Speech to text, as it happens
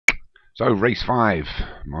So race 5,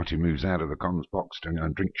 Martin moves out of the comms box to go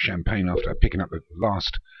and drink champagne after picking up the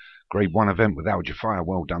last Grade 1 event with Algefire.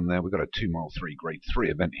 Well done there. We've got a 2 mile 3 Grade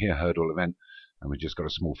 3 event here, hurdle event, and we've just got a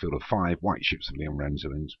small field of 5. White Ships of Leon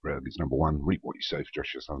Rensburg is number 1. Reap What You Sow for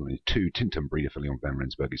Joshua Sutherland is 2. Tinton Breeder for Leon Van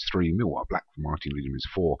Rensburg is 3. Millwall Black for Martin Leadham is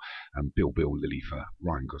 4. And Bill Lilly for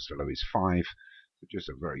Ryan Costello is 5. So just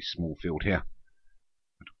a very small field here.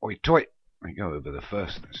 But oi toy, we go over the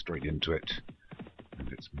first, straight into it. And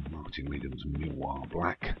it's Martin Leadham's Millwall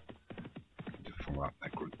Black to follow up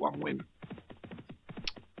that Group 1 win.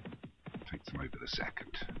 Takes them over the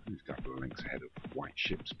second. He's a couple of lengths ahead of White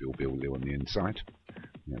Ships, Bill Lilly on the inside.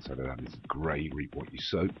 The outside of that is Grey, Reap What You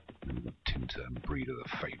Sow. And we've got Tinton Breeder,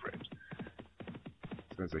 the favourite.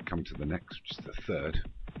 So as they come to the next, which is the third,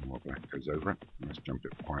 Millwall Black goes over it. Let's jump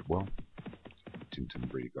it quite well. Tinton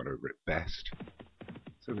Breeder got over it best.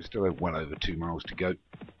 So we still have well over 2 miles to go.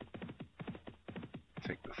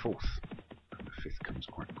 Take the fourth, and the fifth comes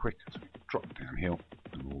quite quick as we drop downhill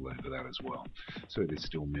and all over that as well. So it is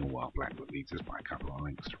still Millwall Black that leads us by a couple of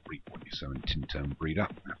lengths to Reap What You Sow and Tinton Breeder.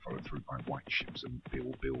 Now followed through by White Ships and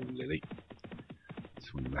Bill Lilly.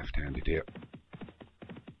 Swing left-handed here.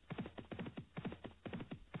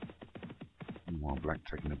 Millwall Black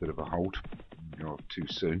taking a bit of a hold. Go off too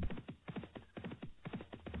soon.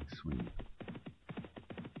 Swing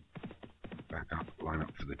back up, line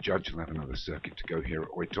up for the judge. We'll have another circuit to go here at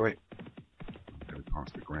Oitoy. Go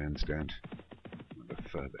past the grandstand. Another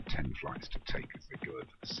further 10 flights to take as they go over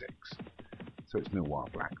the 6. So it's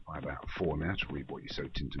Millwall Black by about 4 now to Reap What You Sow,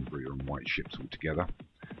 Tinton Breeder and White Ships all together.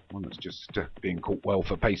 One that's just being caught well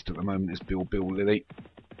for pace at the moment is Bill Lilly.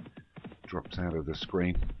 Drops out of the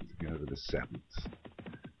screen to go over the 7th.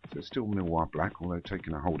 So it's still Millwall Black, although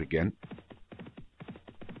taking a hold again.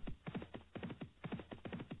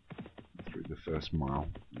 The first mile,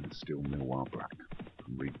 and it's still Millwall Black.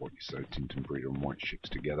 And Reap What You Sow, Tinton Breeder and White Ships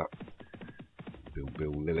together.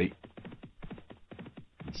 Bill Lilly.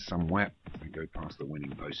 And somewhere, they go past the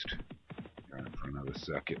winning post. Going for another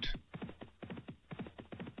circuit.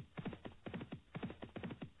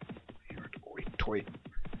 Here at Oitoy.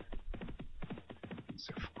 It's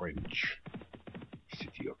a French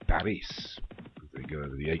city of Paris. As they go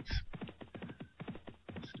over the 8th.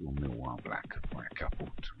 Still Millwall Black by a couple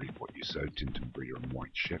to Reap What You Sow, Tinton Breeder and White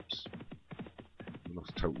Ships. We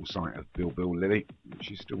lost total sight of Bill Lilly, but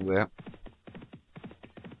she's still there.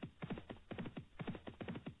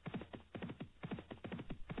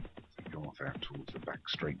 They go off out towards the back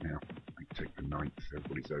straight now. They take the 9th,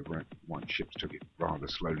 everybody's over it. White Ships took it rather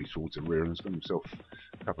slowly towards the rear and has got himself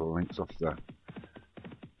a couple of lengths off the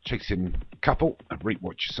chasing couple at Reap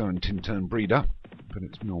What You Sow and Tinton Breeder. But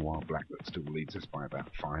it's Millwall Black that still leads us by about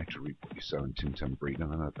 5 to Reap What You Sow and Tinton Breeder,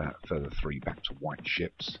 and about a further 3 back to White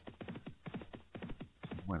Ships.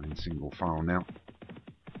 Well in single file now.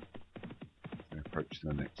 They approach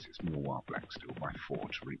the next, it's Millwall Black still by 4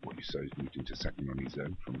 to Reap What You Sow. He's moved into second on his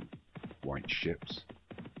own from White Ships.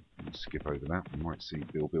 We'll skip over that, we might see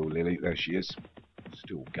Bill Lilly, there she is,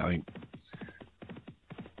 still going.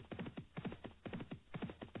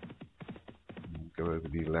 We'll go over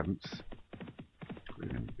the 11th.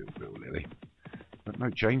 Bill Lilly. But no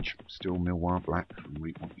change, still Millwall Black from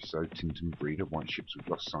Reap What You Sow, Tinton Breeder. White Ships we've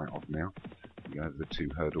lost sight of now. We go over the 2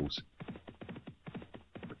 hurdles.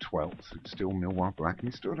 The 12th, it's still Millwall Black, and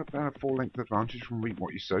he's still at about a 4-length advantage from Reap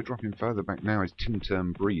What You Sow. Dropping further back now is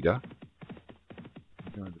Tinton Breeder.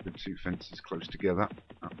 We go over the 2 fences close together,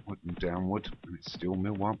 upward and downward, and it's still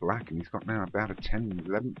Millwall Black, and he's got now about a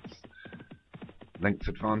 10-11th length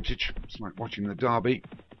advantage. It's like watching the Derby.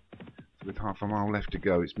 With half a mile left to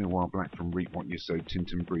go, it's Millwall Black from Reap What You Sow,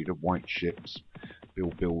 Tinton Breeder, White Ships.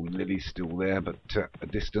 Bill Lilly still there, but a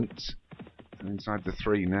distance. So inside the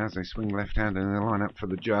 3 now as they swing left-hand and they line up for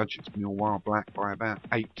the judge. It's Millwall Black by about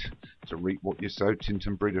 8 to Reap What You Sow.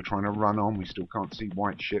 Tinton Breeder trying to run on. We still can't see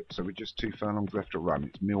White Ships, so we're just 2 furlongs left to run.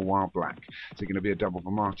 It's Millwall Black. Is it going to be a double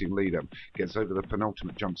for Martin Leadham? Gets over the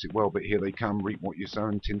penultimate, jumps it well, but here they come. Reap What You Sow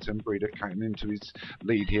and Tinton Breeder cutting into his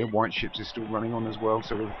lead here. White Ships is still running on as well,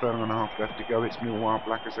 so with a furlong and a half left to go, it's Millwall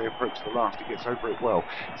Black as they approach the last. He gets over it well.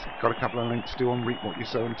 He's got a couple of lengths still on Reap What You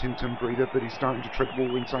Sow and Tinton Breeder, but he's starting to tread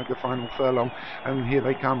water inside the final furlong. And here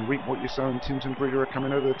they come. Reap What You Sow and Tinton Breeder are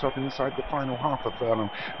coming over the top inside the final half a furlong.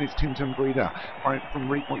 And it's Tinton Breeder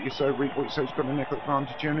from Reap What You Sow. Reap What You Sow's got a neck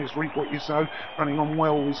advantage here, and it's Reap What You Sow running on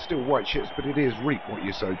well with still White Ships, but it is Reap What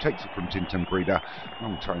You Sow takes it from Tinton Breeder.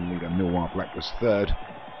 Long time leader Millwall Black was 3rd.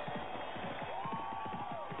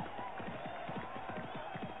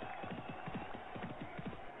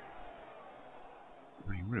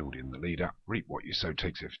 They reeled in the leader. Reap What You Sow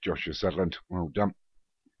takes it for Joshua Sutherland. Well done.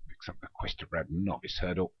 Picks up the Questrarbad Novice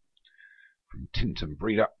hurdle. from Tinton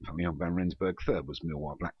Breeder for Leon van Rensburg. Third was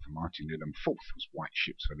Millwire Black for Martin Lidham. Fourth was White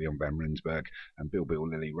Ships for Leon van Rensburg. And Bill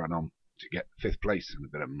Lilly run on to get fifth place and a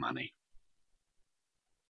bit of money.